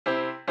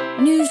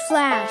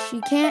Newsflash, you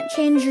can't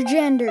change your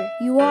gender.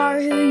 You are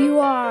who you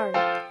are.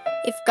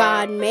 If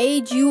God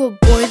made you a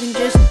boy, then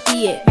just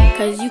be it,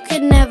 cause you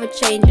can never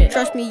change it.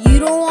 Trust me, you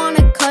don't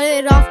wanna cut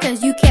it off,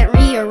 cause you can't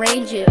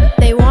rearrange it.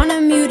 They wanna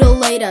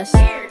mutilate us,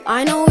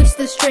 I know it's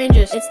the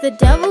strangest. It's the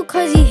devil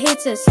cause he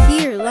hates us.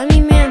 Here, let me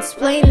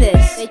mansplain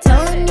this. They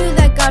telling you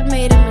that God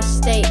made a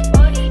mistake.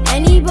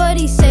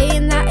 Anybody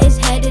saying that is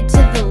headed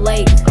to the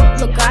lake.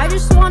 Look, I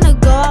just wanna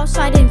go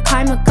outside and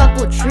climb a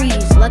couple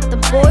trees. Let the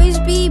boys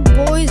be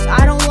boys,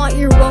 I don't want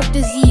your woke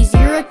disease.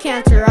 You're a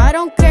cancer, I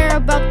don't care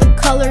about the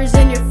colors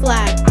in your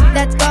flag.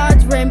 That's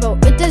God's rainbow,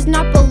 it does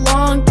not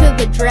belong to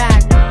the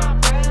drag.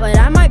 But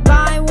I might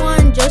buy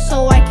one just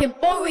so I can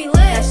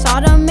that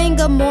Sodom and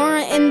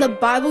Gomorrah in the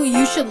Bible,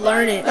 you should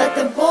learn it. Let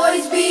the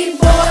boys be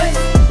boys,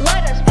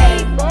 let us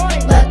be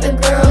boys. Let the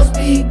girls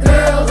be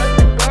girls, let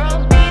the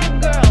girls be the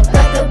girls.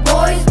 Let the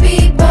boys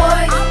be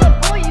boys, I'm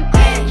a boy, you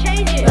can't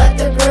change it. Let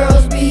the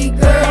girls be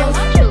girls,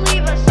 why don't you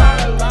leave us all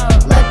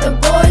alone? Let the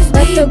boys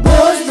be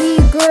boys,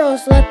 be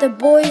girls, let the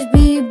boys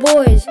be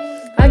boys.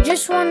 I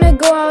just wanna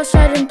go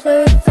outside and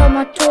play with all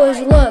my toys.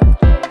 Look,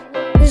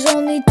 there's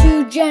only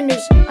two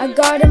genders. I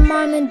got a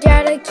mom and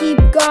dad, I keep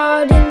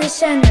God in the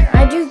center.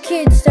 I do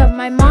kid stuff,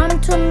 my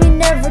mom told me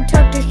never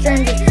talk to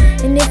strangers.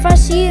 And if I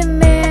see a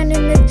man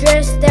in a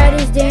dress, that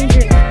is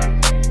dangerous.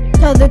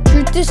 Tell the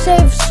truth to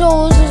save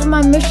souls is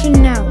my mission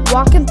now.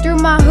 Walking through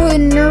my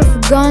hood,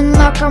 Nerf gun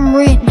like I'm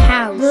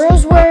Rittenhouse.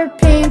 Girls wear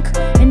pink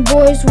and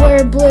boys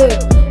wear blue,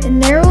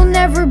 and there will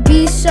never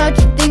be such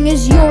thing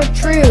as your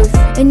truth.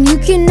 And you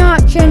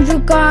cannot change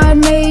what God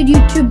made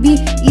you to be,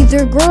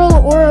 either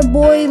girl or a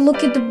boy.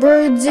 Look at the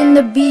birds and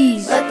the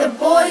bees. let the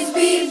boys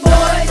be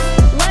boys,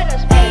 let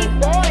us be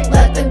boys.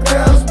 Let the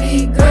girls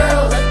be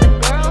girls, let the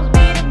girls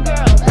be the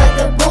girls. Let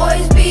the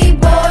boys be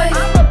boys,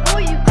 I'm a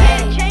boy, you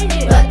can't change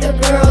it. Let the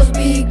girls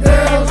be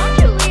girls, why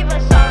don't you leave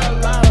us all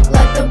alone?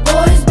 Let the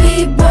boys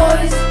be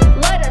boys,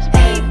 let us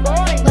be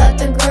boys. Let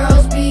the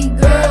girls be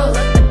girls,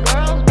 let the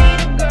girls be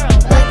the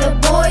girls. Let the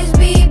boys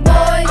be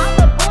boys, I'm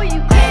a boy,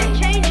 you can't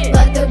change it.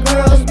 Let the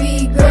girls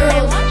be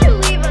girls, why don't you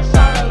leave us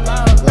all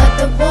alone? Let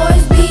the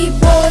boys be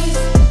boys.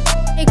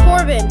 Hey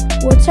Corbin,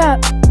 What's up?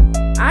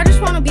 I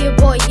just wanna be a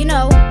boy, you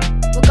know,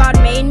 what God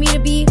made me to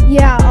be.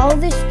 Yeah, all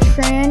this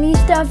tranny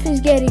stuff is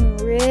getting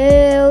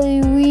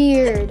really